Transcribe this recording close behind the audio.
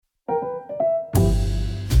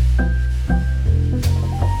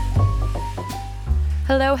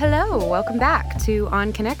Hello, hello. Welcome back to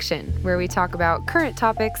On Connection, where we talk about current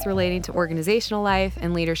topics relating to organizational life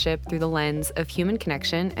and leadership through the lens of human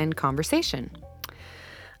connection and conversation.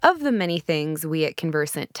 Of the many things we at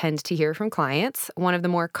Conversant tend to hear from clients, one of the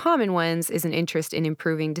more common ones is an interest in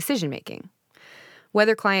improving decision-making.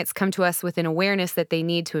 Whether clients come to us with an awareness that they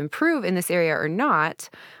need to improve in this area or not,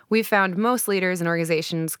 we've found most leaders and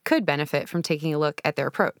organizations could benefit from taking a look at their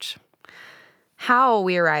approach. How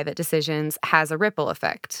we arrive at decisions has a ripple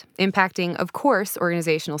effect, impacting, of course,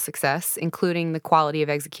 organizational success, including the quality of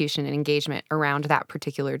execution and engagement around that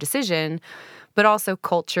particular decision, but also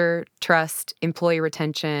culture, trust, employee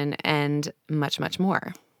retention, and much, much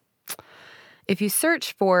more. If you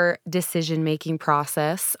search for decision-making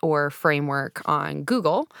process or framework on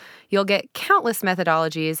Google, you'll get countless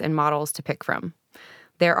methodologies and models to pick from.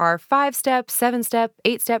 There are 5-step, 7-step,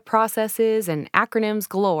 8-step processes and acronyms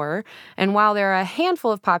galore, and while there are a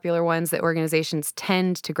handful of popular ones that organizations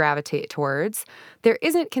tend to gravitate towards, there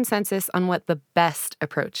isn't consensus on what the best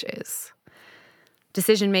approach is.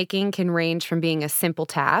 Decision-making can range from being a simple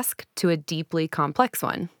task to a deeply complex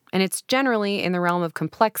one, and it's generally in the realm of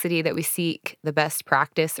complexity that we seek the best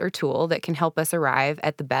practice or tool that can help us arrive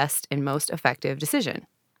at the best and most effective decision.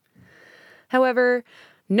 However,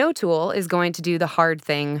 no tool is going to do the hard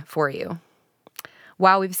thing for you.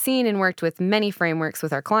 While we've seen and worked with many frameworks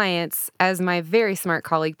with our clients, as my very smart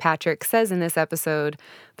colleague Patrick says in this episode,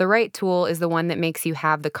 the right tool is the one that makes you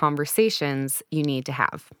have the conversations you need to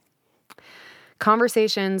have.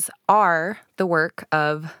 Conversations are the work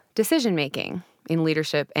of decision-making in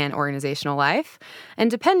leadership and organizational life, and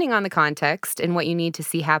depending on the context and what you need to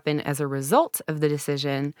see happen as a result of the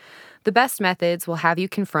decision, the best methods will have you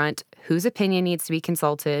confront whose opinion needs to be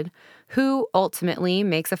consulted, who ultimately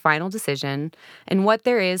makes a final decision, and what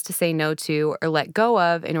there is to say no to or let go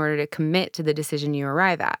of in order to commit to the decision you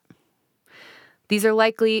arrive at. These are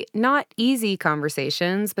likely not easy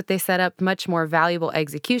conversations, but they set up much more valuable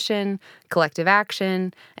execution, collective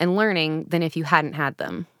action, and learning than if you hadn't had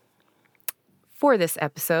them. For this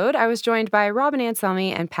episode, I was joined by Robin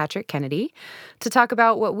Anselmi and Patrick Kennedy to talk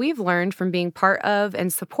about what we've learned from being part of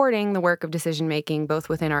and supporting the work of decision-making both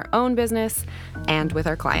within our own business and with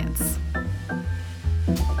our clients.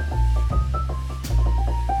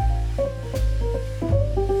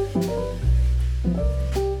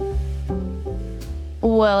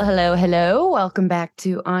 Well, hello, hello. Welcome back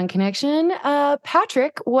to On Connection.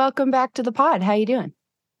 Patrick, welcome back to the pod. How you doing?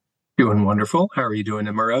 Doing wonderful. How are you doing,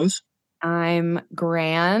 Emma Rose? I'm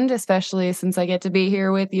grand, especially since I get to be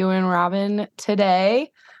here with you and Robin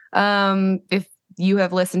today. If you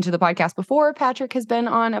have listened to the podcast before, Patrick has been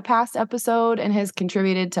on a past episode and has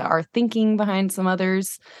contributed to our thinking behind some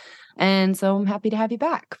others. And so I'm happy to have you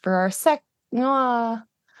back for our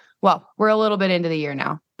well, we're a little bit into the year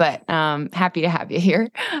now, but happy to have you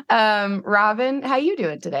here. Robin, how you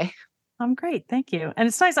doing today? I'm great. Thank you. And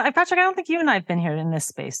it's nice. Patrick, I don't think you and I have been here in this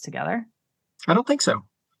space together. I don't think so.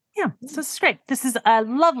 Yeah, so this is great. This is a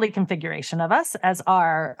lovely configuration of us, as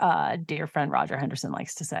our dear friend Roger Henderson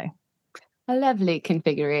likes to say. A lovely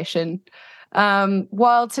configuration.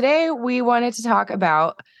 Well, today we wanted to talk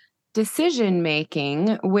about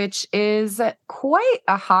decision-making, which is quite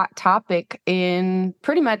a hot topic in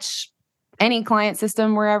pretty much any client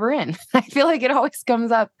system we're ever in. I feel like it always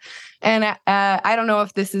comes up. And I don't know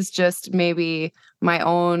if this is just maybe my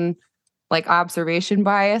own observation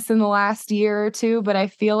bias in the last year or two, but I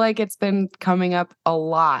feel like it's been coming up a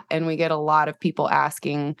lot. And we get a lot of people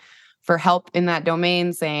asking for help in that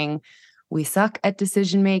domain saying, we suck at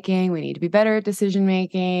decision-making. We need to be better at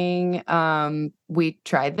decision-making. We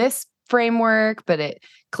tried this framework, but it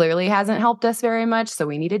clearly hasn't helped us very much. So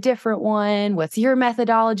we need a different one. What's your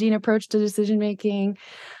methodology and approach to decision-making?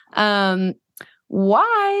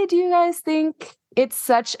 Why do you guys think it's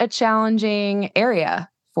such a challenging area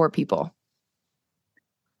for people?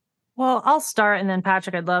 Well, I'll start, and then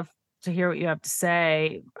Patrick, I'd love to hear what you have to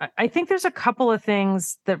say. I think there's a couple of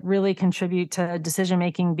things that really contribute to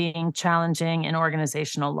decision-making being challenging in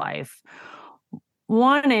organizational life.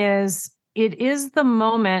 One is, it is the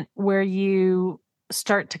moment where you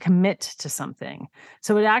start to commit to something.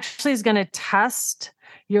 So it actually is going to test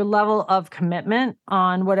your level of commitment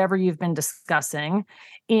on whatever you've been discussing.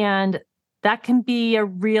 And that can be a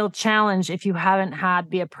real challenge if you haven't had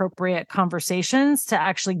the appropriate conversations to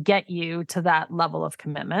actually get you to that level of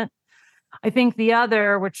commitment. I think the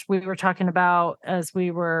other, which we were talking about as we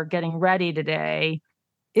were getting ready today,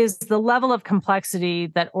 is the level of complexity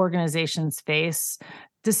that organizations face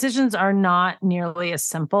decisions are not nearly as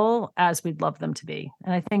simple as we'd love them to be.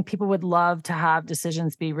 And I think people would love to have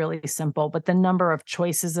decisions be really simple, but the number of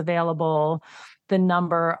choices available, the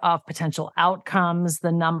number of potential outcomes,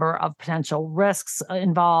 the number of potential risks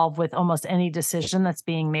involved with almost any decision that's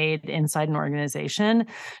being made inside an organization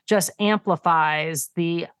just amplifies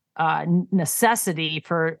the necessity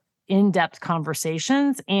for in-depth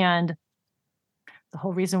conversations. And the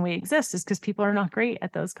whole reason we exist is because people are not great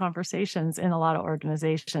at those conversations in a lot of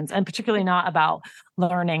organizations, and particularly not about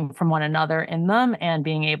learning from one another in them and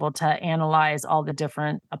being able to analyze all the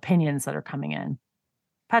different opinions that are coming in.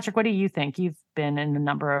 Patrick, what do you think? You've been in a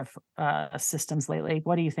number of systems lately.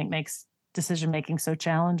 What do you think makes decision-making so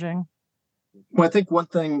challenging? Well, I think one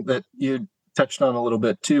thing that you touched on a little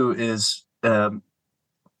bit too is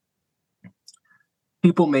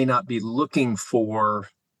people may not be looking for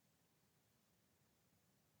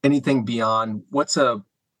anything beyond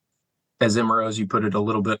as Emerose, you put it a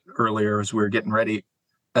little bit earlier as we were getting ready,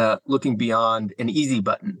 looking beyond an easy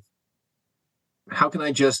button. How can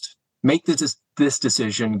I just make this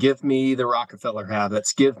decision? Give me the Rockefeller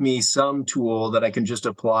habits. Give me some tool that I can just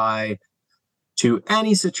apply to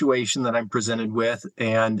any situation that I'm presented with.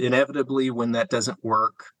 And inevitably, when that doesn't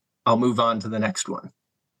work, I'll move on to the next one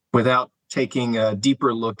without taking a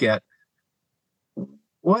deeper look at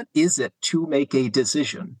what is it to make a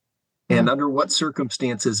decision? And under what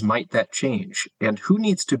circumstances might that change? And who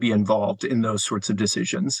needs to be involved in those sorts of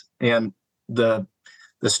decisions? And the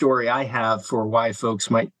story I have for why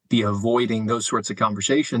folks might be avoiding those sorts of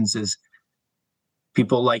conversations is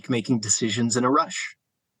people like making decisions in a rush.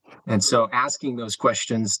 And so asking those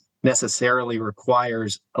questions necessarily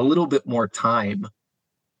requires a little bit more time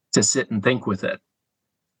to sit and think with it,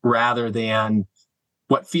 rather than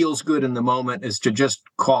what feels good in the moment is to just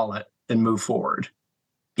call it and move forward,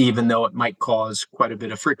 even though it might cause quite a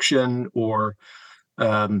bit of friction or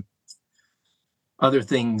other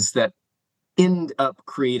things that end up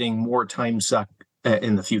creating more time suck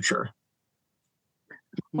in the future.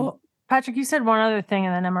 Well, Patrick, you said one other thing,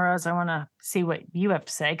 and then Emerose, I want to see what you have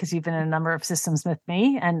to say, because you've been in a number of systems with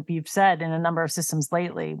me, and you've said in a number of systems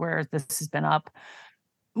lately where this has been up.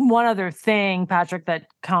 One other thing, Patrick, that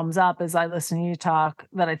comes up as I listen to you talk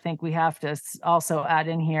that I think we have to also add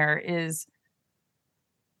in here is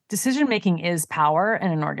decision-making is power in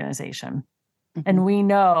an organization. Mm-hmm. And we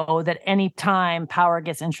know that any time power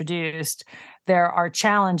gets introduced, there are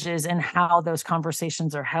challenges in how those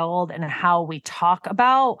conversations are held and how we talk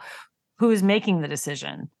about who's making the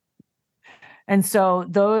decision. And so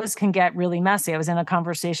those can get really messy. I was in a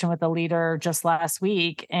conversation with a leader just last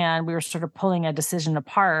week, and we were sort of pulling a decision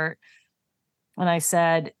apart. And I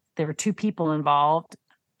said, there were two people involved,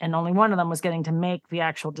 and only one of them was getting to make the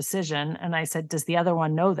actual decision. And I said, does the other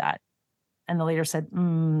one know that? And the leader said,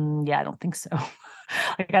 yeah, I don't think so.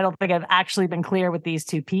 Like, I don't think I've actually been clear with these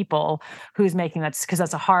two people who's making that, because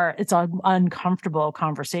it's an uncomfortable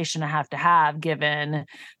conversation to have, given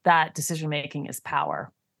that decision-making is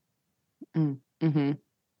power. Mm-hmm.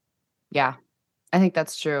 Yeah, I think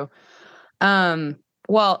that's true.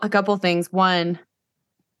 Well, a couple things. One,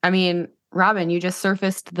 I mean, Robin, you just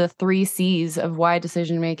surfaced the 3 C's of why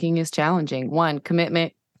decision-making is challenging. 1,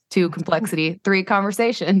 commitment. 2, complexity. 3,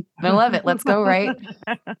 conversation. I love it. Let's go write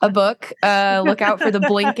a book. Look out for the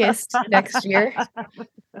Blinkist next year.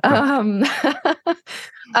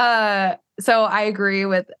 So I agree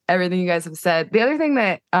with everything you guys have said. The other thing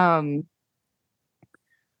that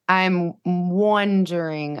I'm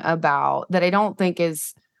wondering about that I don't think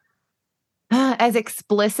is as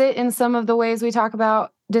explicit in some of the ways we talk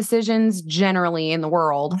about decisions generally in the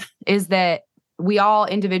world is that we all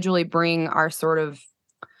individually bring our sort of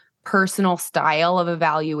personal style of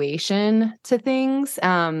evaluation to things.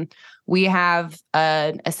 We have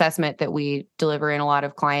an assessment that we deliver in a lot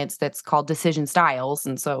of clients that's called decision styles.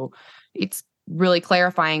 And so it's really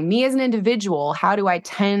clarifying me as an individual, how do I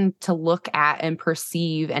tend to look at and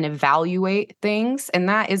perceive and evaluate things? And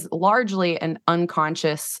that is largely an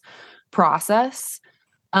unconscious process.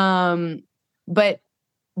 But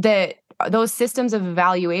those systems of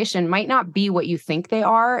evaluation might not be what you think they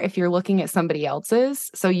are if you're looking at somebody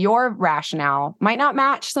else's. So your rationale might not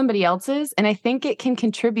match somebody else's. And I think it can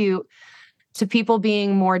contribute to people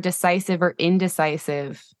being more decisive or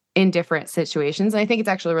indecisive in different situations. And I think it's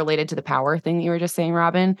actually related to the power thing that you were just saying,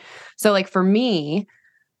 Robin. So like for me,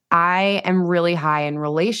 I am really high in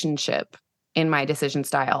relationship in my decision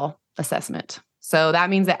style assessment. So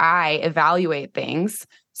that means that I evaluate things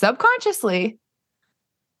subconsciously,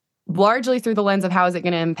 largely through the lens of how is it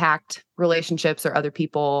going to impact relationships or other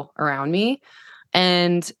people around me.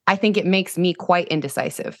 And I think it makes me quite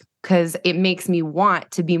indecisive because it makes me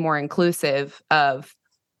want to be more inclusive of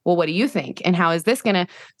well, what do you think? And how is this going to,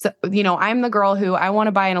 so, I'm the girl who I want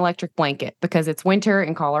to buy an electric blanket because it's winter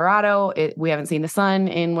in Colorado. We haven't seen the sun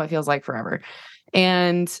in what feels like forever.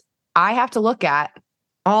 And I have to look at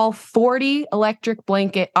all 40 electric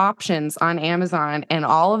blanket options on Amazon and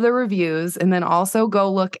all of the reviews, and then also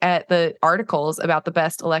go look at the articles about the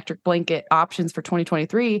best electric blanket options for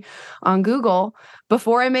 2023 on Google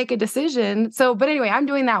before I make a decision. So, but anyway, I'm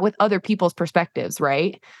doing that with other people's perspectives,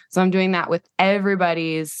 right? So I'm doing that with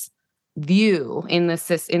everybody's view in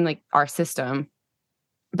our system.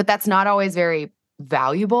 But that's not always very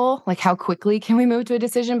valuable. Like, how quickly can we move to a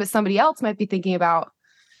decision? But somebody else might be thinking about,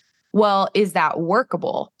 well, is that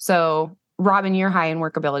workable? So, Robin, you're high in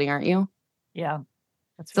workability, aren't you? Yeah.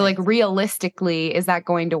 That's so right. Like, realistically, is that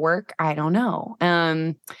going to work? I don't know.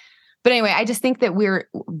 But anyway, I just think that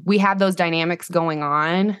we have those dynamics going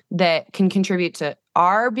on that can contribute to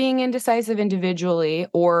our being indecisive individually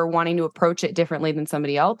or wanting to approach it differently than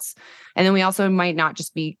somebody else. And then we also might not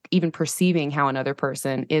just be even perceiving how another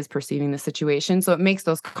person is perceiving the situation. So it makes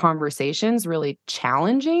those conversations really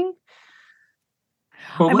challenging.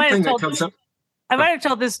 Well, one thing that comes up. I might have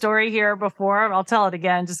told this story here before. I'll tell it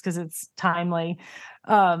again just because it's timely.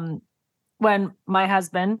 When my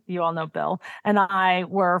husband, you all know Bill, and I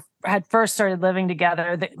had first started living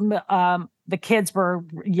together, the kids were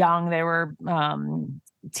young. They were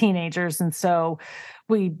teenagers. And so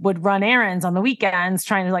we would run errands on the weekends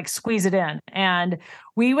trying to like squeeze it in. And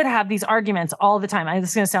we would have these arguments all the time. This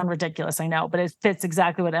is going to sound ridiculous, I know, but it fits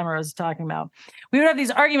exactly what Emma was talking about. We would have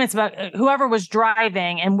these arguments about whoever was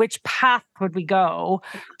driving and which path would we go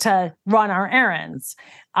to run our errands.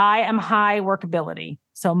 I am high workability.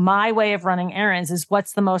 So my way of running errands is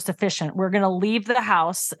what's the most efficient. We're going to leave the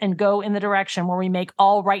house and go in the direction where we make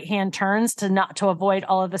all right-hand turns to avoid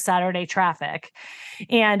all of the Saturday traffic.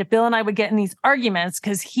 And Bill and I would get in these arguments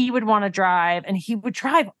because he would want to drive and he would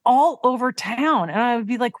drive all over town. And I would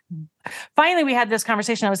be like, finally, we had this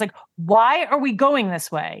conversation. I was like, why are we going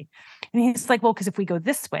this way? And he's like, well, because if we go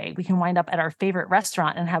this way, we can wind up at our favorite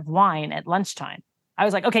restaurant and have wine at lunchtime. I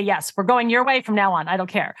was like, okay, yes, we're going your way from now on. I don't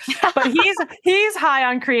care. But he's high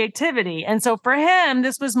on creativity. And so for him,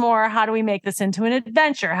 this was more, how do we make this into an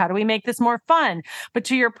adventure? How do we make this more fun? But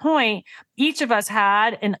to your point, each of us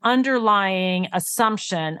had an underlying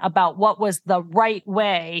assumption about what was the right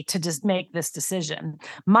way to just make this decision.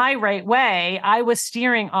 My right way, I was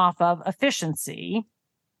steering off of efficiency.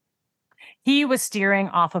 He was steering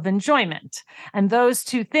off of enjoyment. And those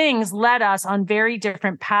two things led us on very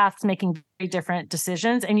different paths, making very different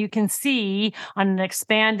decisions. And you can see on an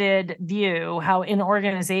expanded view how in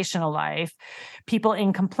organizational life, people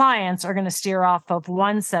in compliance are going to steer off of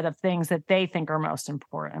one set of things that they think are most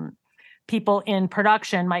important. People in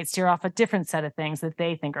production might steer off a different set of things that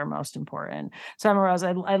they think are most important. So, Emma Rose,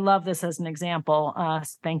 I love this as an example.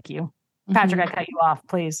 Thank you. Patrick, I cut you off,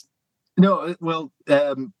 please. No, well,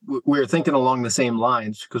 we're thinking along the same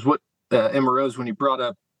lines because what Emma Rose, when you brought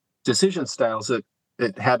up decision styles,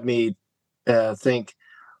 it had me think,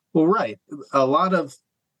 well, right, a lot of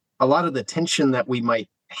the tension that we might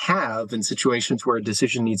have in situations where a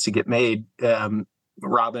decision needs to get made,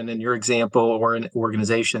 Robin, in your example, or in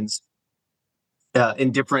organizations,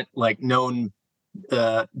 in different like known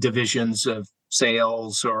divisions of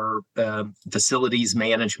sales or facilities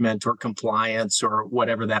management or compliance or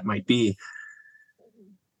whatever that might be.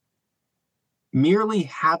 Merely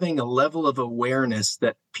having a level of awareness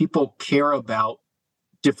that people care about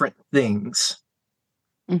different things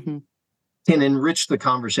can enrich the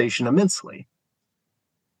conversation immensely.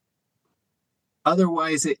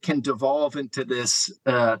 Otherwise, it can devolve into this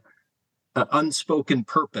unspoken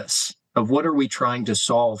purpose of what are we trying to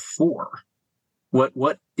solve for?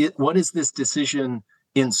 What is this decision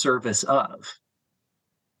in service of?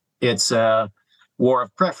 It's a war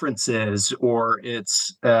of preferences, or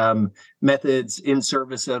it's methods in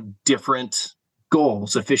service of different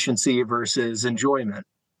goals, efficiency versus enjoyment.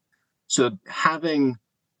 So having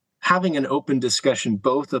an open discussion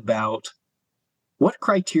both about what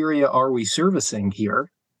criteria are we servicing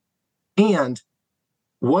here, and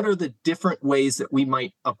what are the different ways that we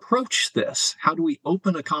might approach this? How do we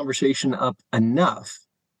open a conversation up enough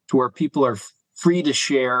to where people are free to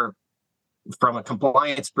share from a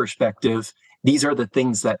compliance perspective? These are the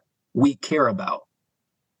things that we care about.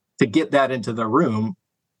 To get that into the room,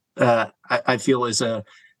 I feel is a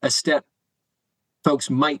step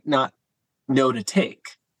folks might not know to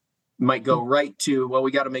take. Might go right to, well,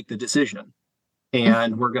 we got to make the decision.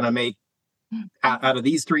 And we're going to make, out of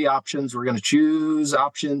these three options, we're going to choose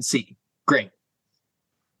option C. Great.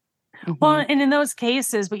 Well, and in those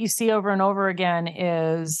cases, what you see over and over again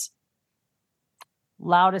is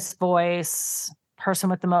loudest voice, person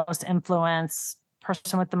with the most influence,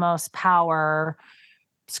 person with the most power,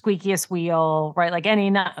 squeakiest wheel, right? Like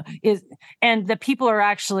and the people are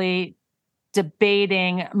actually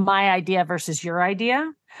debating my idea versus your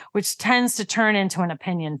idea, which tends to turn into an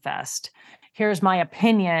opinion fest. Here's my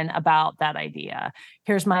opinion about that idea.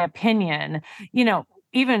 Here's my opinion.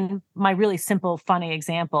 Even my really simple, funny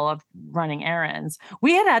example of running errands,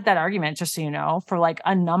 we had that argument, just so you know, for like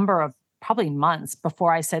a number of probably months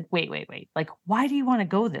before I said, wait, like, why do you want to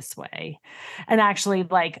go this way? And actually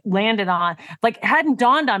like landed on, like, hadn't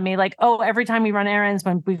dawned on me, like, oh, every time we run errands,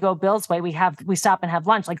 when we go Bill's way, we stop and have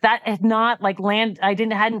lunch. Like that had not like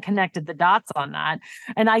hadn't connected the dots on that.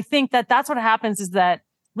 And I think that that's what happens, is that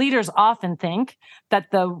leaders often think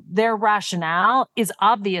that their rationale is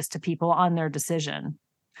obvious to people on their decision.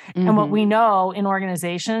 Mm-hmm. And what we know in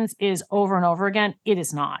organizations is over and over again, it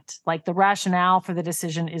is not. Like the rationale for the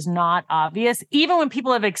decision is not obvious, even when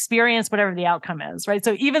people have experienced whatever the outcome is, right?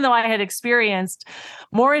 So even though I had experienced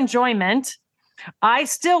more enjoyment, I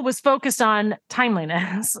still was focused on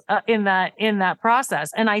timeliness in that process.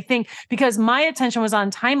 And I think because my attention was on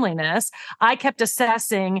timeliness, I kept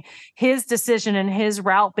assessing his decision and his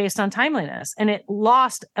route based on timeliness. And it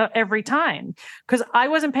lost every time because I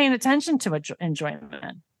wasn't paying attention to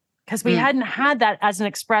enjoyment, because we hadn't had that as an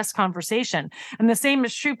express conversation. And the same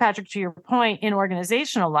is true, Patrick, to your point, in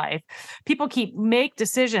organizational life. People make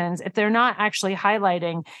decisions. If they're not actually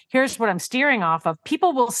highlighting, here's what I'm steering off of,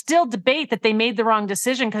 people will still debate that they made the wrong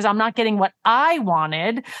decision because I'm not getting what I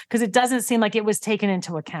wanted, because it doesn't seem like it was taken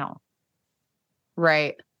into account.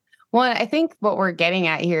 Right. Well, I think what we're getting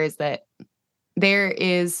at here is that there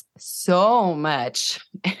is so much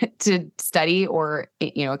to study or,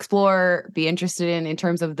 explore, be interested in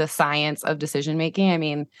terms of the science of decision making. I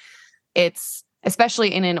mean, it's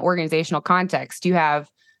especially in an organizational context, you have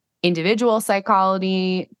individual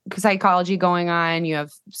psychology going on, you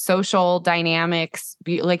have social dynamics,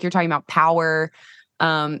 like you're talking about power,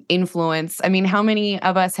 influence. I mean, how many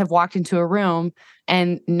of us have walked into a room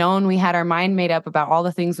and known we had our mind made up about all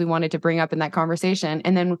the things we wanted to bring up in that conversation,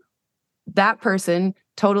 and then that person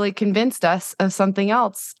totally convinced us of something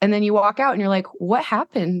else. And then you walk out and you're like, what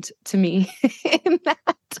happened to me in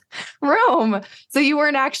that room? So you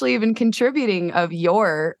weren't actually even contributing of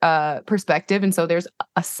your perspective. And so there's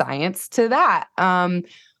a science to that.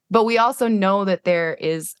 But we also know that there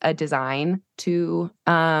is a design to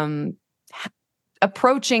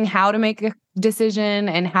approaching how to make a decision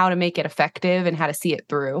and how to make it effective and how to see it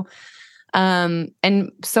through.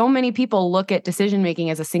 And so many people look at decision-making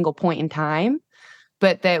as a single point in time,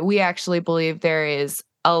 but that we actually believe there is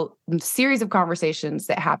a series of conversations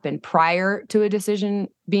that happen prior to a decision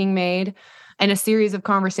being made, and a series of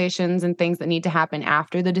conversations and things that need to happen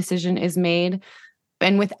after the decision is made.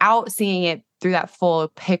 And without seeing it through that full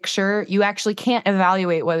picture, you actually can't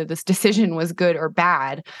evaluate whether this decision was good or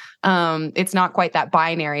bad. It's not quite that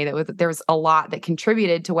binary. There was a lot that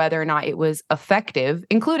contributed to whether or not it was effective,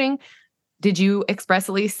 including, did you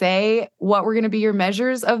expressly say what were going to be your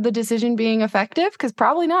measures of the decision being effective? Because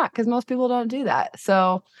probably not, because most people don't do that.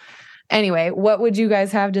 So anyway, what would you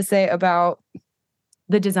guys have to say about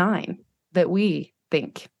the design that we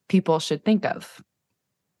think people should think of?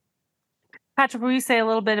 Patrick, will you say a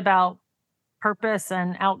little bit about purpose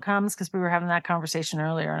and outcomes? Because we were having that conversation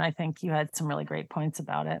earlier, and I think you had some really great points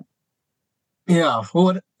about it. Yeah.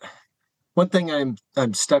 Well, one thing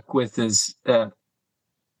I'm stuck with is an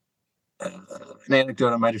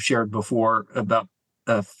anecdote I might have shared before about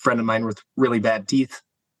a friend of mine with really bad teeth.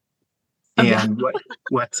 And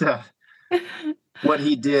what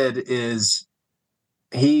he did is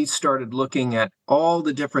he started looking at all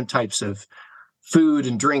the different types of food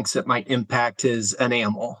and drinks that might impact his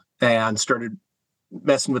enamel, and started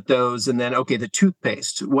messing with those. And then, okay, the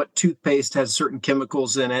toothpaste, what toothpaste has certain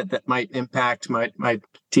chemicals in it that might impact my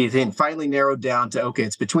teeth, and finally narrowed down to, okay,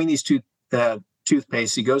 it's between these two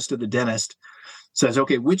toothpaste. He goes to the dentist, says,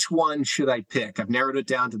 okay, which one should I pick? I've narrowed it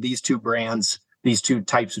down to these two brands, these two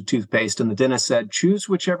types of toothpaste. And the dentist said, choose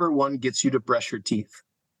whichever one gets you to brush your teeth.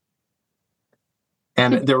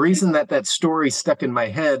 And the reason that story stuck in my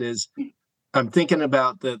head is I'm thinking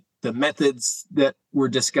about the methods that we're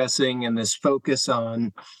discussing and this focus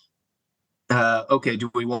on, okay, do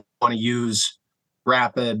we want to use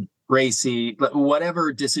Rapid, RACI,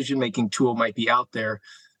 whatever decision-making tool might be out there?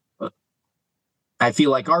 I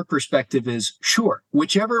feel like our perspective is, sure,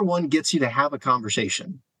 whichever one gets you to have a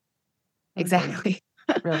conversation. Exactly.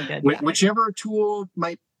 Really good. Whichever tool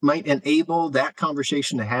might enable that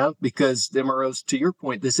conversation to have, because MROs, to your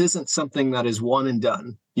point, this isn't something that is one and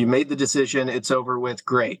done. You made the decision, it's over with,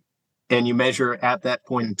 great. And you measure at that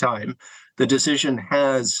point in time. The decision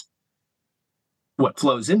has what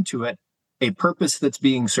flows into it, a purpose that's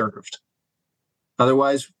being served.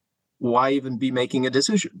 Otherwise, why even be making a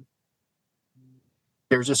decision?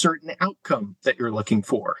 There's a certain outcome that you're looking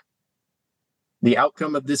for. The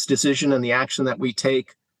outcome of this decision and the action that we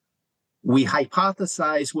take, we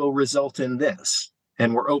hypothesize will result in this,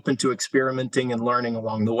 and we're open to experimenting and learning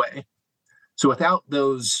along the way. So without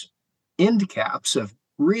those end caps of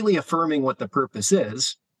really affirming what the purpose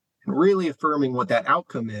is and really affirming what that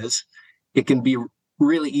outcome is, it can be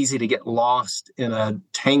really easy to get lost in a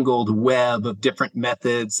tangled web of different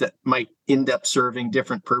methods that might end up serving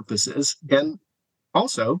different purposes. And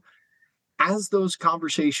also, as those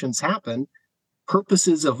conversations happen,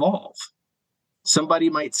 purposes evolve. Somebody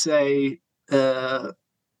might say,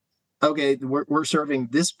 okay, we're serving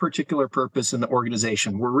this particular purpose in the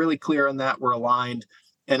organization. We're really clear on that. We're aligned.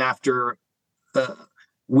 And after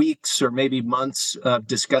weeks or maybe months of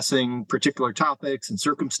discussing particular topics and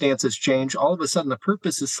circumstances change, all of a sudden the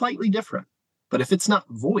purpose is slightly different. But if it's not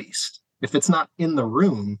voiced, if it's not in the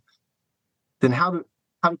room, then how do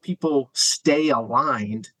people stay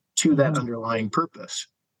aligned to that underlying purpose?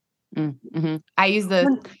 Mm-hmm. I use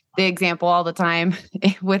the example all the time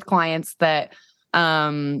with clients that,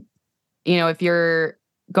 if you're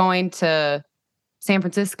going to San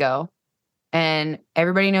Francisco and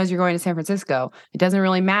everybody knows you're going to San Francisco, it doesn't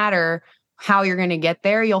really matter how you're going to get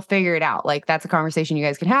there. You'll figure it out. Like, that's a conversation you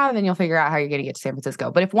guys can have, and you'll figure out how you're going to get to San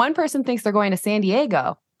Francisco. But if one person thinks they're going to San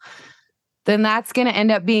Diego, then that's going to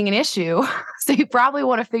end up being an issue. So you probably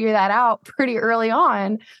want to figure that out pretty early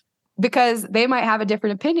on, because they might have a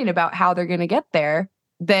different opinion about how they're going to get there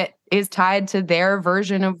that is tied to their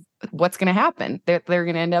version of what's going to happen. They're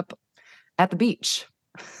going to end up at the beach.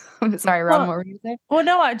 Sorry, Ron, what were you saying? Well,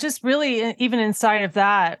 no, I just really, even inside of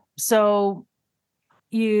that, so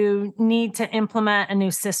you need to implement a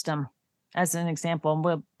new system, as an example.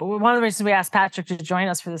 One of the reasons we asked Patrick to join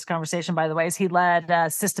us for this conversation, by the way, is he led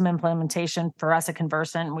system implementation for us at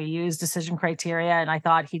Conversant. We used decision criteria, and I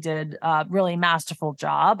thought he did a really masterful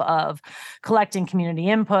job of collecting community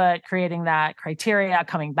input, creating that criteria,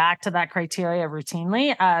 coming back to that criteria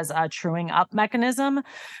routinely as a truing up mechanism.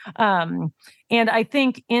 And I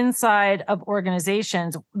think inside of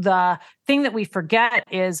organizations, the thing that we forget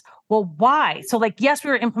is, well, why? So yes,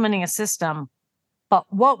 we were implementing a system, but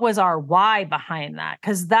what was our why behind that?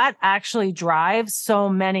 Because that actually drives so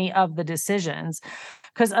many of the decisions.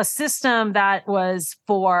 Because a system that was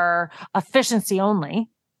for efficiency only,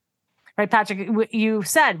 right, Patrick, you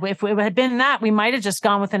said if it had been that, we might have just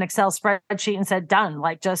gone with an Excel spreadsheet and said, done,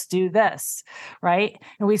 just do this, right?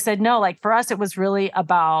 And we said, no, for us, it was really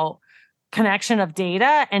about connection of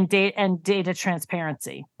data and data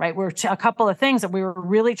transparency, right? We're a couple of things that we were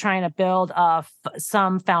really trying to build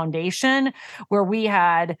some foundation where we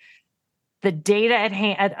had the data at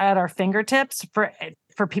hand, at our fingertips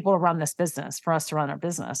for people to run this business, for us to run our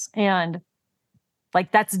business. And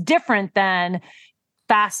that's different than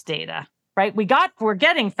fast data, right? We're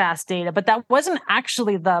getting fast data, but that wasn't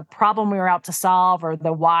actually the problem we were out to solve or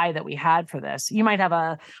the why that we had for this. You might have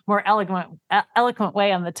a more eloquent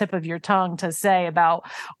way on the tip of your tongue to say about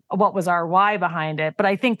what was our why behind it. But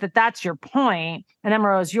I think that that's your point, and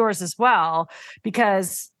Emerald is yours as well,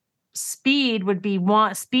 because speed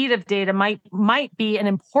of data might be an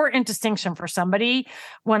important distinction for somebody.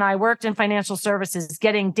 When I worked in financial services,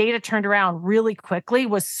 getting data turned around really quickly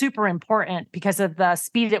was super important because of the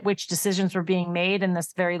speed at which decisions were being made in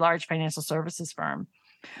this very large financial services firm.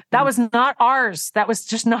 That was not ours. That was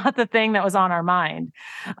just not the thing that was on our mind.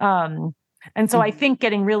 And so I think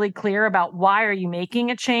getting really clear about why are you making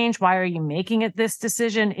a change? Why are you making this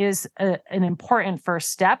decision is an important first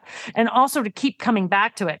step. And also to keep coming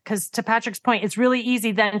back to it. Because to Patrick's point, it's really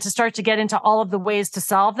easy then to start to get into all of the ways to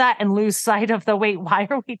solve that and lose sight of why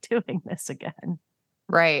are we doing this again?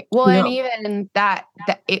 Right. Well, and even that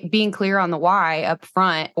it being clear on the why up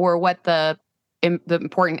front, or what the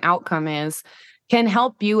important outcome is, can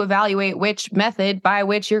help you evaluate which method by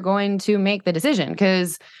which you're going to make the decision.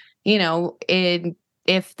 Because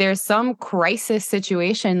if there's some crisis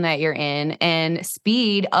situation that you're in, and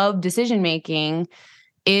speed of decision-making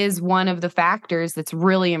is one of the factors that's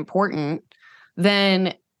really important,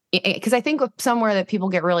 then, because I think somewhere that people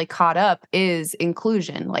get really caught up is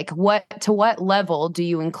inclusion. To what level do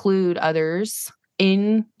you include others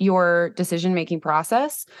in your decision-making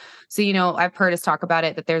process? So, I've heard us talk about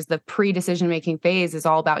it, that there's the pre-decision-making phase is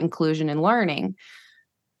all about inclusion and learning.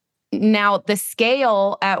 Now, the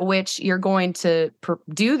scale at which you're going to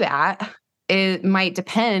do that, it might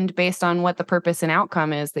depend based on what the purpose and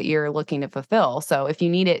outcome is that you're looking to fulfill. So if you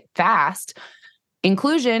need it fast,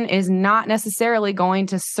 inclusion is not necessarily going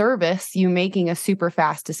to service you making a super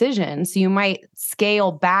fast decision. So you might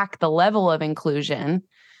scale back the level of inclusion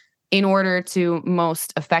in order to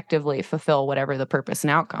most effectively fulfill whatever the purpose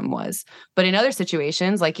and outcome was. But in other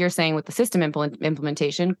situations, like you're saying with the system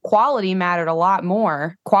implementation, quality mattered a lot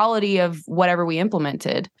more. Quality of whatever we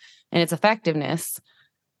implemented and its effectiveness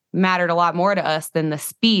mattered a lot more to us than the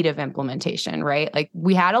speed of implementation, right? Like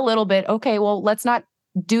we had a little bit, okay, well, let's not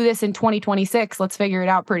do this in 2026. Let's figure it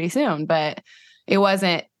out pretty soon. But it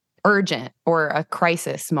wasn't urgent or a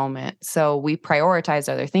crisis moment. So we prioritized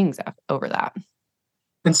other things over that.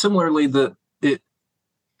 And similarly,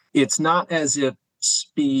 it's not as if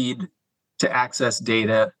speed to access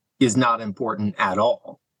data is not important at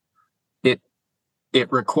all. It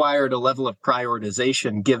required a level of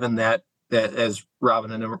prioritization, given that as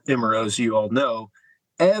Robin and Imerose, you all know,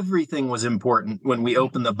 everything was important when we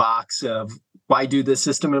opened the box of why do this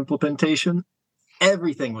system implementation?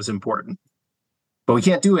 Everything was important, but we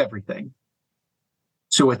can't do everything.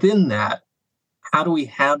 So within that, how do we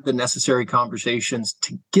have the necessary conversations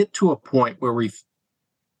to get to a point where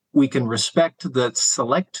we can respect the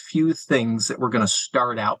select few things that we're going to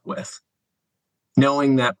start out with,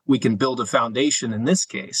 knowing that we can build a foundation in this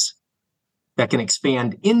case that can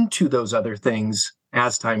expand into those other things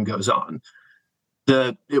as time goes on.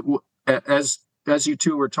 As you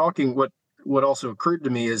two were talking, what also occurred to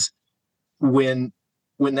me is when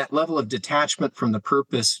that level of detachment from the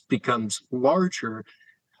purpose becomes larger,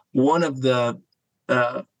 one of the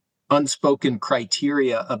unspoken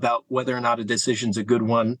criteria about whether or not a decision's a good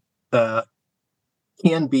one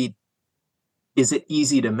can be, is it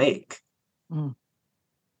easy to make? Mm.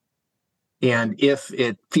 And if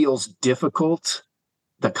it feels difficult,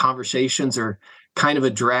 the conversations are kind of a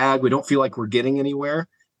drag, we don't feel like we're getting anywhere,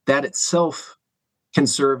 that itself can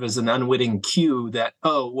serve as an unwitting cue that,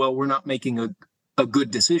 oh, well, we're not making a good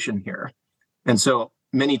decision here. And so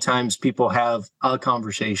many times people have a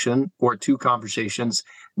conversation or two conversations,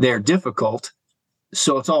 they're difficult.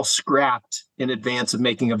 So it's all scrapped in advance of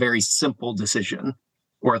making a very simple decision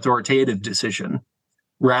or authoritative decision,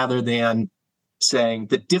 rather than saying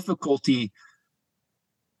the difficulty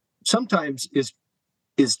sometimes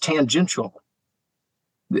is tangential.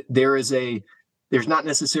 There's not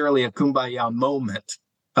necessarily a kumbaya moment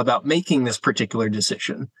about making this particular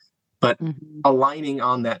decision, but aligning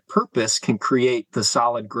on that purpose can create the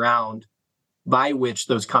solid ground by which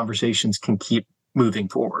those conversations can keep moving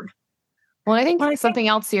forward. Well, I think something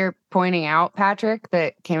else you're pointing out, Patrick,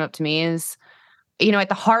 that came up to me is, at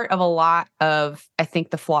the heart of a lot of, I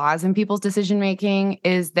think, the flaws in people's decision-making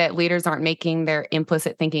is that leaders aren't making their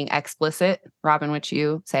implicit thinking explicit, Robin, which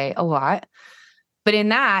you say a lot. But in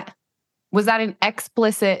that, was that an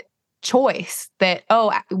explicit choice that,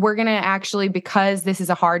 we're going to actually, because this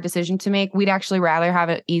is a hard decision to make, we'd actually rather have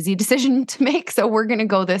an easy decision to make. So we're going to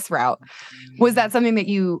go this route. Was that something that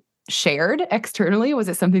you shared externally? Was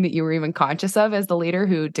it something that you were even conscious of as the leader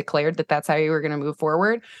who declared that that's how you were going to move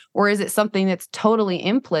forward? Or is it something that's totally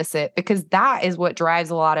implicit? Because that is what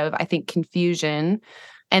drives a lot of, I think, confusion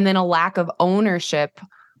and then a lack of ownership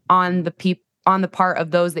on the part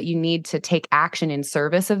of those that you need to take action in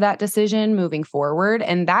service of that decision moving forward.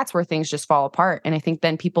 And that's where things just fall apart. And I think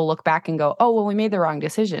then people look back and go, oh, well, we made the wrong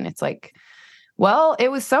decision. It's like, well, it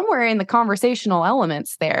was somewhere in the conversational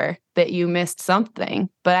elements there that you missed something,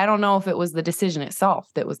 but I don't know if it was the decision itself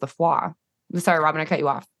that was the flaw. Sorry, Robin, I cut you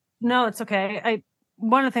off. No, it's okay.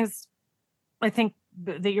 One of the things I think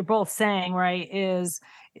that you're both saying, right, is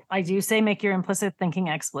I do say make your implicit thinking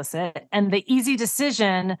explicit. And the easy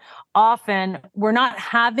decision, often we're not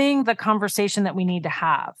having the conversation that we need to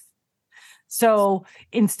have. So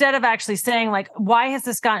instead of actually saying, like, why has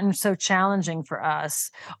this gotten so challenging for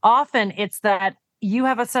us? Often it's that you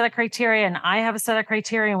have a set of criteria and I have a set of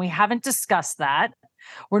criteria and we haven't discussed that.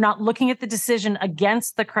 We're not looking at the decision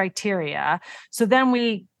against the criteria. So then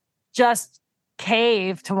we just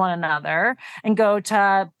cave to one another and go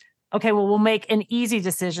to, okay, well, we'll make an easy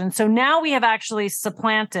decision. So now we have actually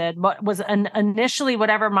supplanted what was initially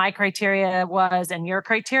whatever my criteria was and your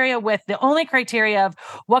criteria with the only criteria of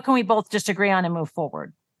what can we both just agree on and move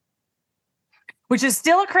forward, which is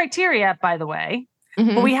still a criteria, by the way,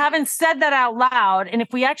 but we haven't said that out loud. And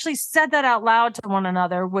if we actually said that out loud to one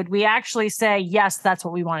another, would we actually say, yes, that's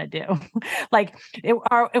what we want to do?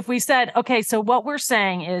 If we said, okay, so what we're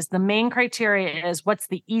saying is the main criteria is what's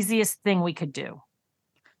the easiest thing we could do?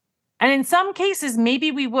 And in some cases, maybe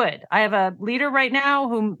we would. I have a leader right now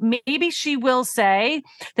who maybe she will say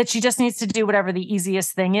that she just needs to do whatever the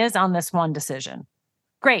easiest thing is on this one decision.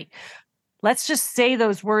 Great. let's just say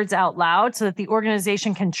those words out loud so that the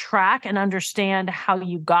organization can track and understand how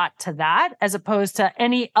you got to that, as opposed to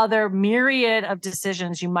any other myriad of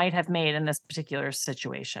decisions you might have made in this particular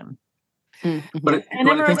situation. Mm-hmm. But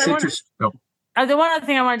what I think's interesting. The one other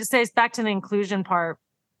thing I wanted to say is back to the inclusion part.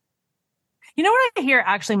 You know what I hear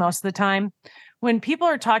actually most of the time? When people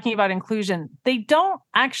are talking about inclusion, they don't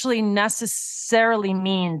actually necessarily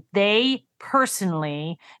mean they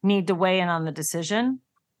personally need to weigh in on the decision.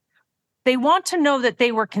 They want to know that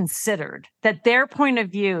they were considered, that their point of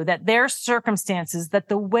view, that their circumstances, that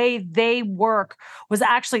the way they work was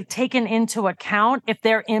actually taken into account if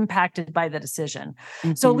they're impacted by the decision.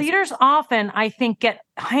 Mm-hmm. So leaders often, I think, get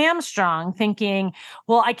hamstrung thinking,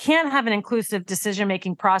 well, I can't have an inclusive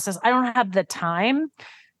decision-making process. I don't have the time.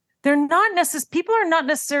 People are not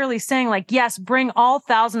necessarily saying like, yes, bring all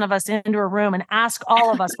 1,000 of us into a room and ask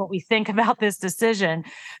all of us what we think about this decision.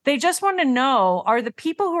 They just want to know, are the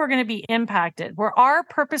people who are going to be impacted, were our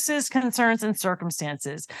purposes, concerns, and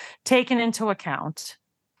circumstances taken into account?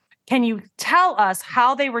 Can you tell us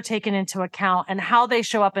how they were taken into account and how they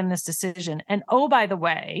show up in this decision? And oh, by the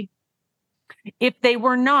way, if they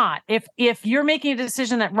were not, if you're making a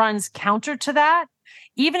decision that runs counter to that,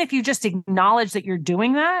 even if you just acknowledge that you're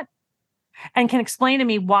doing that and can explain to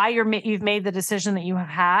me why you've made the decision that you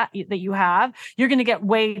have, you're going to get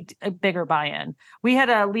way bigger buy-in. We had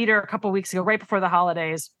a leader a couple of weeks ago, right before the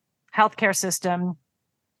holidays, healthcare system,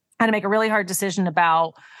 had to make a really hard decision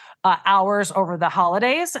about hours over the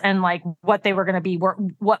holidays and like what they were going to be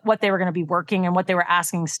what they were going to be working and what they were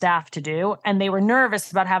asking staff to do. And they were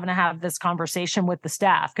nervous about having to have this conversation with the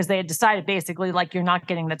staff because they had decided basically like, you're not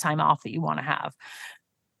getting the time off that you want to have.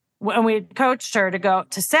 When we coached her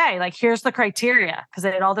to say like, here's the criteria, because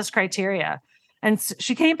they had all this criteria. And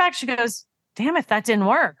she came back, she goes, damn it, that didn't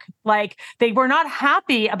work. Like they were not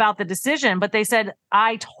happy about the decision, but they said,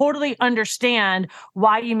 I totally understand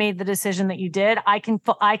why you made the decision that you did. I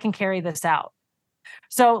can carry this out.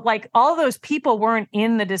 So like all those people weren't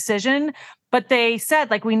in the decision, but they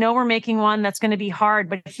said like, we know we're making one that's going to be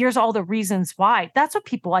hard, but here's all the reasons why. That's what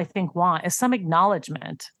people I think want, is some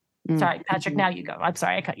acknowledgement. Sorry, Patrick, now you go. I'm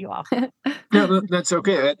sorry, I cut you off. No, that's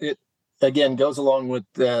okay. It again goes along with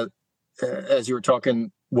as you were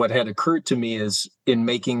talking, what had occurred to me is in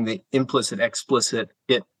making the implicit explicit,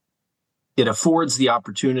 it affords the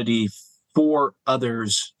opportunity for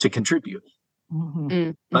others to contribute. Mm-hmm.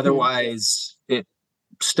 Mm-hmm. Otherwise,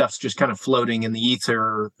 stuff's just kind of floating in the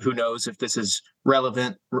ether. Who knows if this is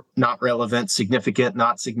relevant, not relevant, significant,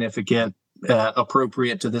 not significant,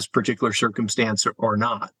 appropriate to this particular circumstance or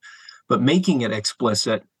not. But making it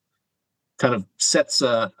explicit kind of sets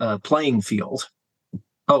a playing field.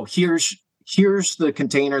 Oh, here's the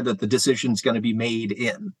container that the decision's going to be made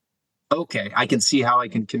in. Okay, I can see how I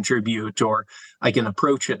can contribute, or I can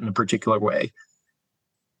approach it in a particular way.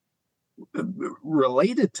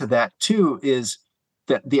 Related to that, too, is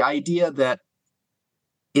that the idea that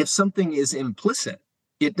if something is implicit,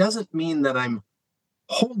 it doesn't mean that I'm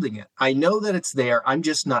holding it. I know that it's there. I'm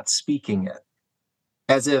just not speaking it,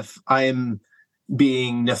 as if I'm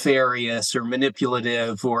being nefarious or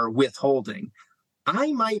manipulative or withholding.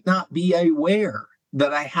 I might not be aware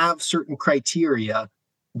that I have certain criteria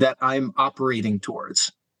that I'm operating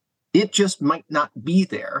towards. It just might not be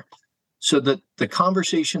there. So that the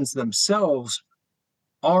conversations themselves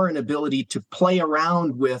are an ability to play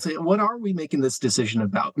around with what are we making this decision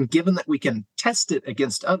about? And given that we can test it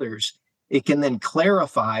against others, it can then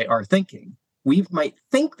clarify our thinking. We might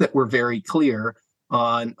think that we're very clear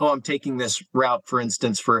on, I'm taking this route, for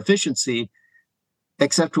instance, for efficiency.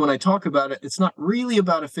 Except when I talk about it, it's not really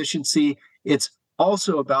about efficiency. It's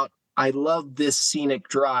also about, I love this scenic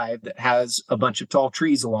drive that has a bunch of tall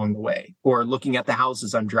trees along the way, or looking at the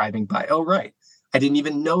houses I'm driving by. Oh, right. I didn't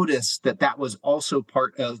even notice that was also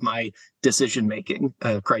part of my decision-making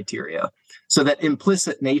criteria. So that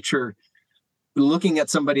implicit nature, looking at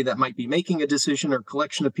somebody that might be making a decision or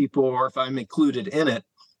collection of people, or if I'm included in it,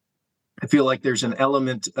 I feel like there's an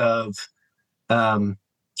element of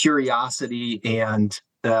curiosity and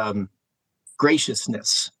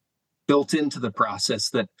graciousness built into the process,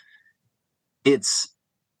 that it's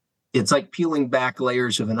like peeling back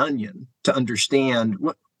layers of an onion to understand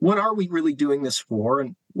what are we really doing this for,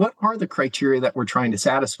 and what are the criteria that we're trying to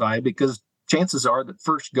satisfy, because chances are that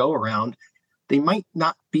first go around, they might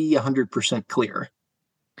not be 100% clear.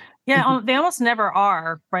 Yeah, they almost never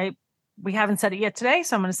are, right? we haven't said it yet today,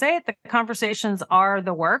 so I'm going to say it. The conversations are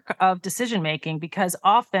the work of decision making, because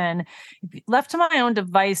often, left to my own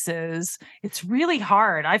devices, it's really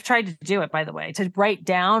hard. I've tried to do it, by the way, to write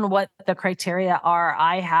down what the criteria are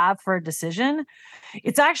I have for a decision.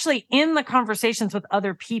 It's actually in the conversations with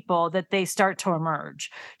other people that they start to emerge.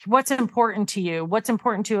 What's important to you? What's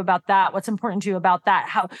important to you about that? What's important to you about that?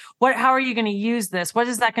 How are you going to use this? What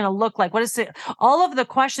is that going to look like? What is it? All of the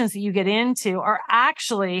questions that you get into are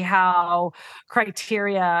actually how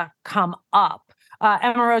criteria come up.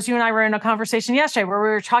 Emma Rose, you and I were in a conversation yesterday where we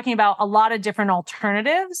were talking about a lot of different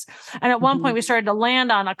alternatives. And at one point we started to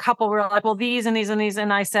land on a couple. We were like, well, these and these and these.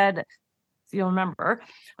 And I said, you'll remember,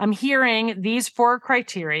 I'm hearing these 4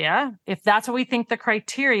 criteria. If that's what we think the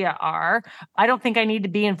criteria are, I don't think I need to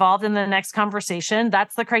be involved in the next conversation.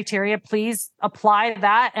 That's the criteria. Please apply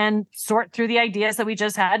that and sort through the ideas that we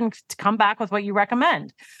just had and come back with what you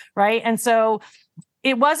recommend. Right. And so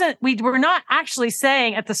it wasn't, we were not actually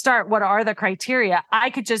saying at the start, what are the criteria? I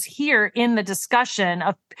could just hear in the discussion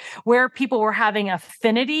of where people were having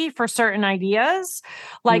affinity for certain ideas,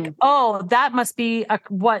 like, oh, that must be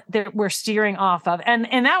what we're steering off of. And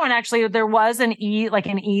that one, actually, there was an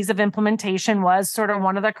ease of implementation was sort of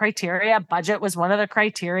one of the criteria. Budget was one of the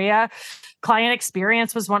criteria. Client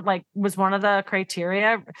experience was one of the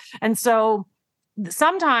criteria. And so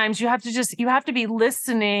sometimes you have to be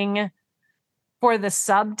listening for the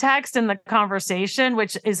subtext in the conversation,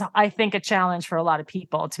 which is, I think, a challenge for a lot of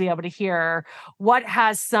people to be able to hear what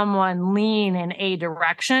has someone lean in a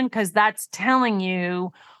direction, because that's telling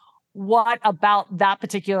you what about that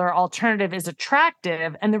particular alternative is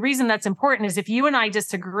attractive. And the reason that's important is if you and I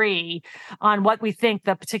disagree on what we think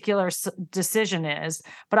the particular decision is,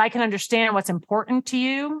 but I can understand what's important to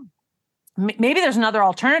you, maybe there's another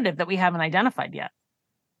alternative that we haven't identified yet.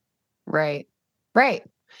 Right.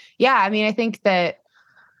 Yeah. I mean, I think that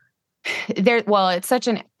it's such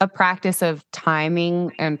a practice of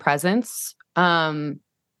timing and presence.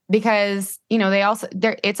 Because,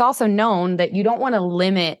 it's also known that you don't want to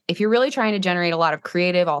limit, if you're really trying to generate a lot of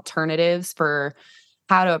creative alternatives for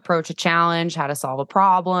how to approach a challenge, how to solve a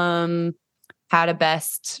problem, how to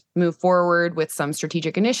best move forward with some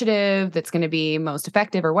strategic initiative that's going to be most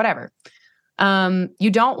effective or whatever. You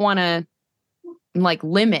don't want to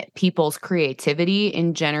limit people's creativity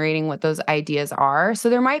in generating what those ideas are. So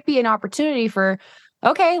there might be an opportunity for,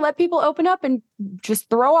 okay, let people open up and just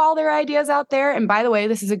throw all their ideas out there. And by the way,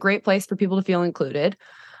 this is a great place for people to feel included.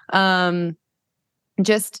 And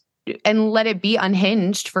let it be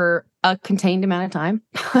unhinged for a contained amount of time,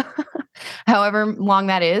 however long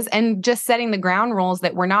that is. And just setting the ground rules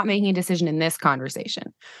that we're not making a decision in this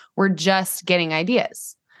conversation. We're just getting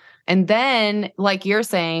ideas. And then, like you're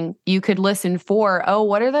saying, you could listen for,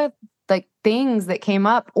 what are the things that came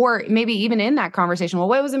up? Or maybe even in that conversation, well,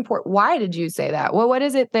 what was important? Why did you say that? Well, what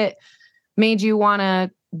is it that made you want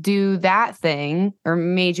to do that thing or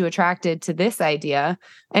made you attracted to this idea?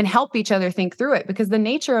 And help each other think through it. Because the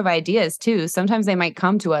nature of ideas too, sometimes they might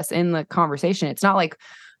come to us in the conversation. It's not like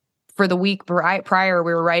for the week prior,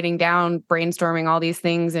 we were writing down, brainstorming all these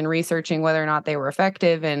things and researching whether or not they were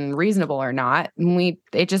effective and reasonable or not. And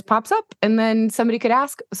it just pops up and then somebody could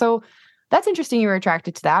ask, so that's interesting. You were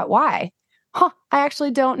attracted to that. Why? I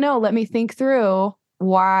actually don't know. Let me think through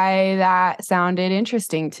why that sounded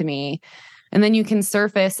interesting to me. And then you can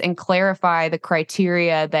surface and clarify the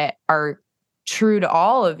criteria that are true to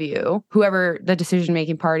all of you, whoever the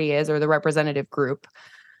decision-making party is or the representative group.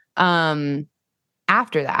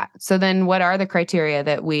 After that. So then what are the criteria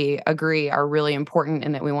that we agree are really important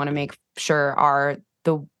and that we want to make sure are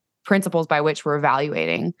the principles by which we're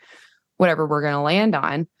evaluating whatever we're going to land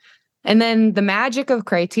on? And then the magic of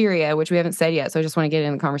criteria, which we haven't said yet, so I just want to get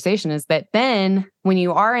in the conversation, is that then when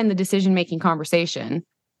you are in the decision-making conversation,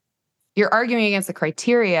 you're arguing against the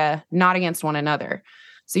criteria, not against one another.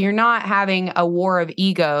 So you're not having a war of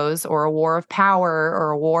egos or a war of power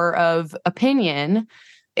or a war of opinion.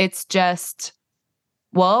 It's just,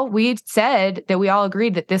 well, we said that we all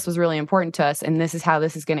agreed that this was really important to us, and this is how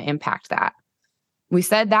this is going to impact that. We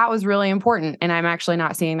said that was really important, and I'm actually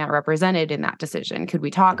not seeing that represented in that decision. Could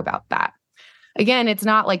we talk about that? Again, it's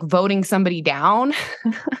not like voting somebody down.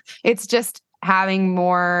 It's just having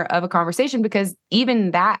more of a conversation, because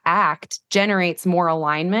even that act generates more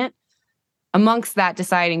alignment amongst that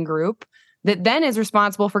deciding group that then is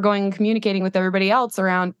responsible for going and communicating with everybody else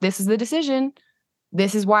around, this is the decision.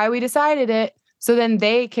 This is why we decided it. So then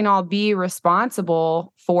they can all be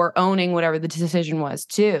responsible for owning whatever the decision was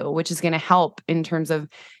too, which is going to help in terms of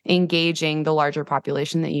engaging the larger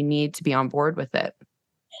population that you need to be on board with it.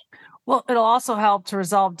 Well, it'll also help to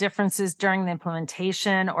resolve differences during the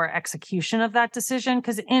implementation or execution of that decision,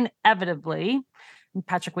 because inevitably, and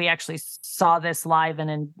Patrick, we actually saw this live and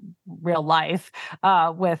in real life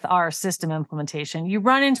with our system implementation. You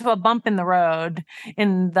run into a bump in the road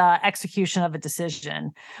in the execution of a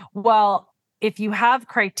decision. Well, if you have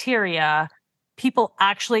criteria, people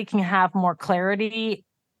actually can have more clarity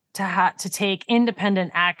to take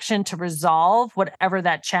independent action to resolve whatever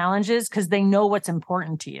that challenge is, because they know what's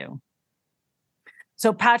important to you.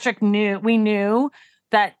 So we knew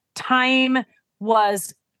that time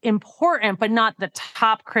was important, but not the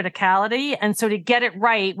top criticality. And so to get it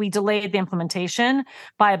right, we delayed the implementation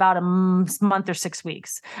by about a month or 6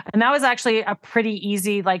 weeks. And that was actually a pretty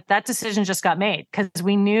easy, like that decision just got made because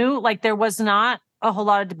we knew like there was not a whole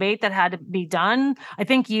lot of debate that had to be done. I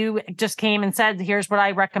think you just came and said, here's what I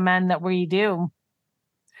recommend that we do.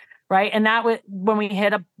 Right. And that was when we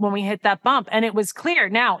hit that bump, and it was clear.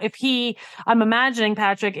 Now, I'm imagining,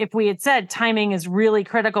 Patrick, if we had said timing is really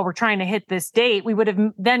critical, we're trying to hit this date, it would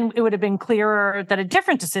have been clearer that a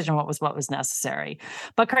different decision what was necessary.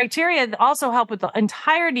 But criteria also help with the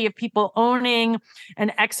entirety of people owning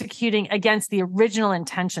and executing against the original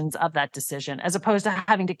intentions of that decision, as opposed to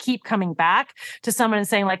having to keep coming back to someone and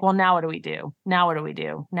saying like, well, now what do we do? Now what do we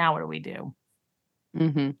do? Now what do we do?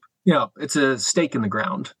 Mm-hmm. Yeah, it's a stake in the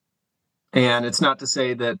ground. And it's not to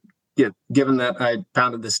say that, given that I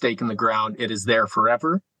pounded the stake in the ground, it is there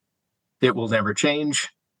forever. It will never change.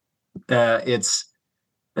 It's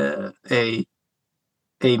a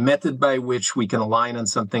method by which we can align on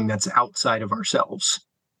something that's outside of ourselves.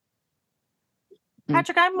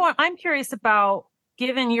 Patrick, I'm curious about,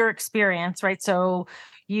 given your experience, right? So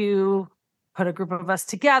you put a group of us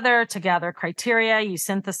together to gather criteria. You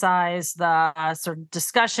synthesize the sort of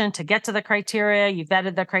discussion to get to the criteria. You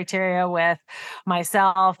vetted the criteria with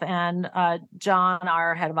myself and John,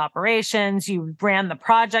 our head of operations. You ran the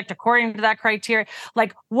project according to that criteria.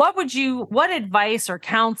 Like, what advice or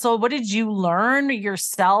counsel, what did you learn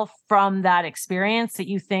yourself from that experience that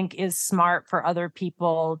you think is smart for other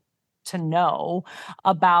people to know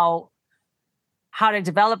about how to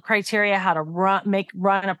develop criteria, how to run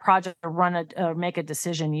a project, or make a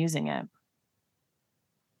decision using it?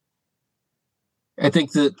 I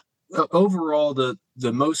think that overall, the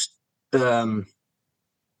most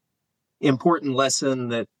important lesson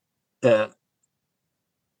that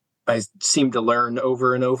I seem to learn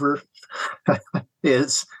over and over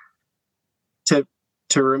is to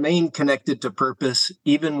remain connected to purpose,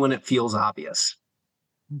 even when it feels obvious.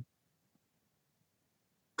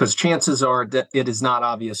 Because chances are that it is not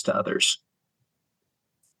obvious to others.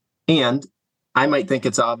 And I might think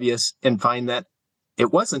it's obvious and find that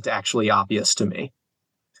it wasn't actually obvious to me.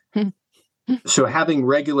 So having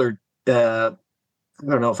regular, I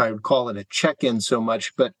don't know if I would call it a check-in so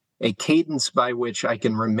much, but a cadence by which I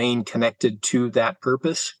can remain connected to that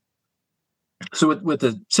purpose. So with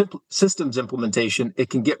the systems implementation, it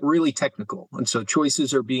can get really technical. And so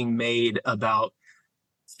choices are being made about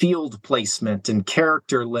field placement and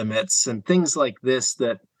character limits and things like this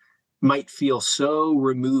that might feel so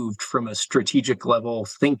removed from a strategic level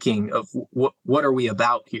thinking of what are we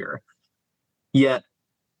about here. Yet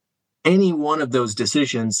any one of those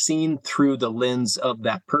decisions seen through the lens of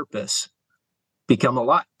that purpose become a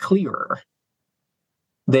lot clearer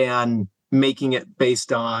than making it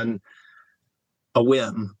based on a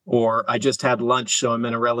whim, or I just had lunch, so I'm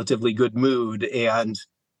in a relatively good mood and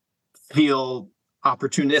feel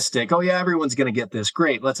opportunistic. Oh yeah, everyone's going to get this.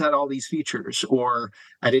 Great. Let's add all these features. Or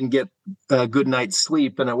I didn't get a good night's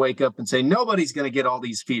sleep and I wake up and say, nobody's going to get all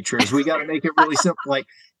these features. We got to make it really simple. Like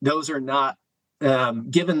those are not,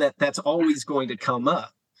 given that that's always going to come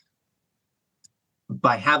up,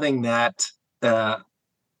 by having that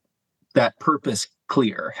purpose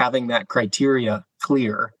clear, having that criteria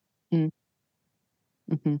clear,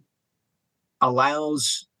 mm-hmm.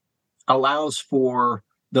 allows for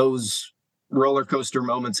those roller coaster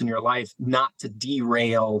moments in your life not to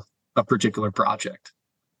derail a particular project.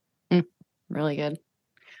 Really good.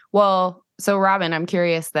 Well, so Robin, I'm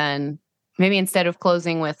curious then, maybe instead of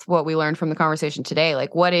closing with what we learned from the conversation today,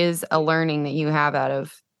 like what is a learning that you have out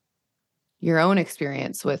of your own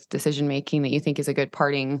experience with decision making that you think is a good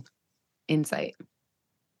parting insight?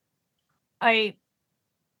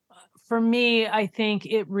 For me, I think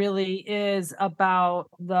it really is about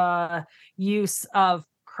the use of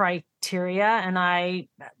criteria, and I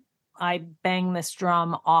bang this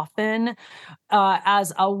drum often.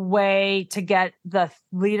 as a way to get the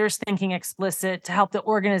leaders thinking explicit, to help the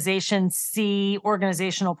organization see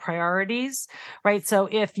organizational priorities, right? So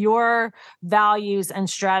if your values and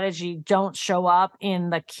strategy don't show up in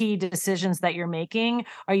the key decisions that you're making,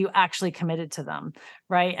 are you actually committed to them,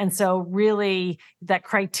 right? And so really that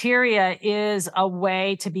criteria is a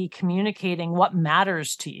way to be communicating what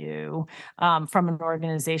matters to you from an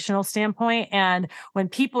organizational standpoint. And when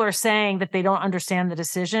people are saying that they don't understand the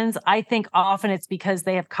decisions, I think often it's because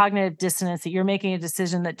they have cognitive dissonance, that you're making a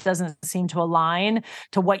decision that doesn't seem to align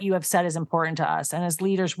to what you have said is important to us. And as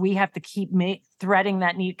leaders, we have to keep threading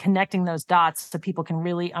that need, connecting those dots so people can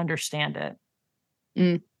really understand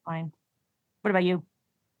it. Fine. What about you?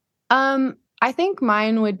 I think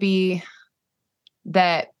mine would be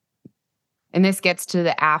that, and this gets to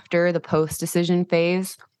the post-decision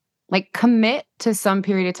phase, like commit to some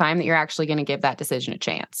period of time that you're actually going to give that decision a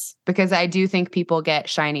chance. Because I do think people get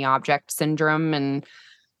shiny object syndrome and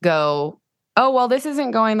go, oh, well, this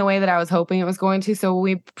isn't going the way that I was hoping it was going to, so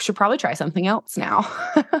we should probably try something else now.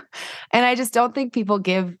 And I just don't think people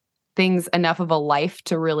give things enough of a life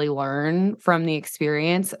to really learn from the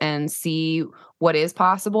experience and see what is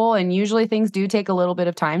possible. And usually things do take a little bit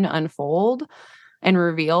of time to unfold and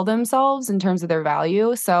reveal themselves in terms of their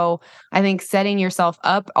value. So I think setting yourself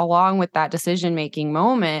up along with that decision-making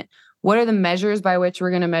moment, what are the measures by which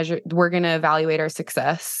we're going to evaluate our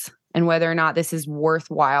success and whether or not this is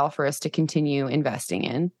worthwhile for us to continue investing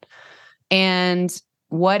in? And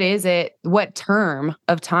what term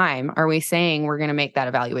of time are we saying we're going to make that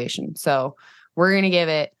evaluation? So we're going to give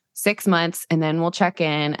it 6 months and then we'll check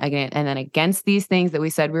in again. And then against these things that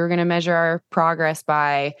we said we were going to measure our progress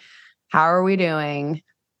by, how are we doing?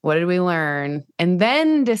 What did we learn? And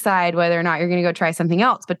then decide whether or not you're going to go try something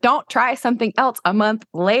else. But don't try something else a month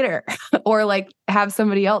later or like have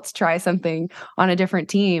somebody else try something on a different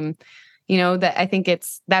team. That I think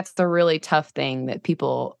that's the really tough thing, that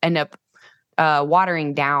people end up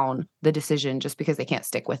watering down the decision just because they can't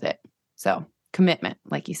stick with it. So commitment,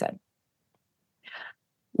 like you said.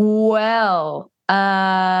 Well,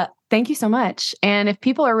 thank you so much. And if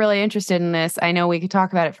people are really interested in this, I know we could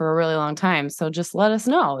talk about it for a really long time. So just let us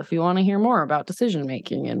know if you want to hear more about decision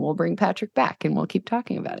making, and we'll bring Patrick back and we'll keep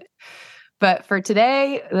talking about it. But for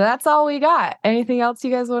today, that's all we got. Anything else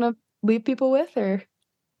you guys want to leave people with, or?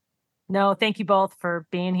 No, thank you both for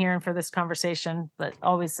being here and for this conversation. But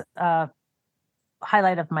always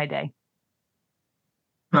highlight of my day.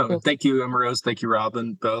 Oh, thank you, Emma Rose. Thank you,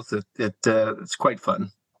 Robin. Both. It's quite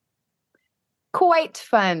fun. Quite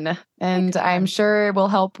fun. And I'm sure it will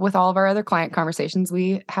help with all of our other client conversations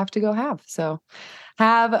we have to go have. So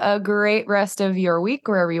have a great rest of your week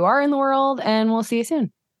wherever you are in the world, and we'll see you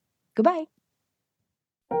soon. Goodbye.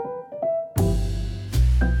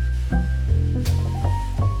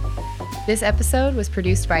 This episode was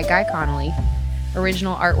produced by Guy Connolly.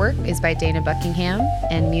 Original artwork is by Dana Buckingham,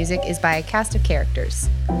 and music is by a cast of characters.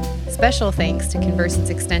 Special thanks to Conversant's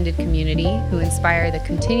extended community, who inspire the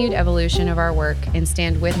continued evolution of our work and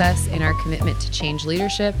stand with us in our commitment to change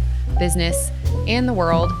leadership, business, and the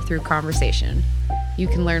world through conversation. You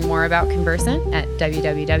can learn more about Conversant at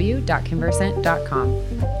www.conversant.com.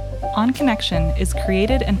 On Connection is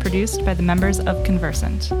created and produced by the members of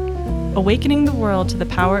Conversant. Awakening the world to the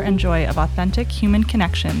power and joy of authentic human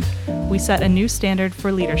connection, we set a new standard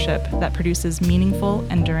for leadership that produces meaningful,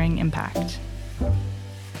 enduring impact.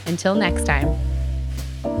 Until next time.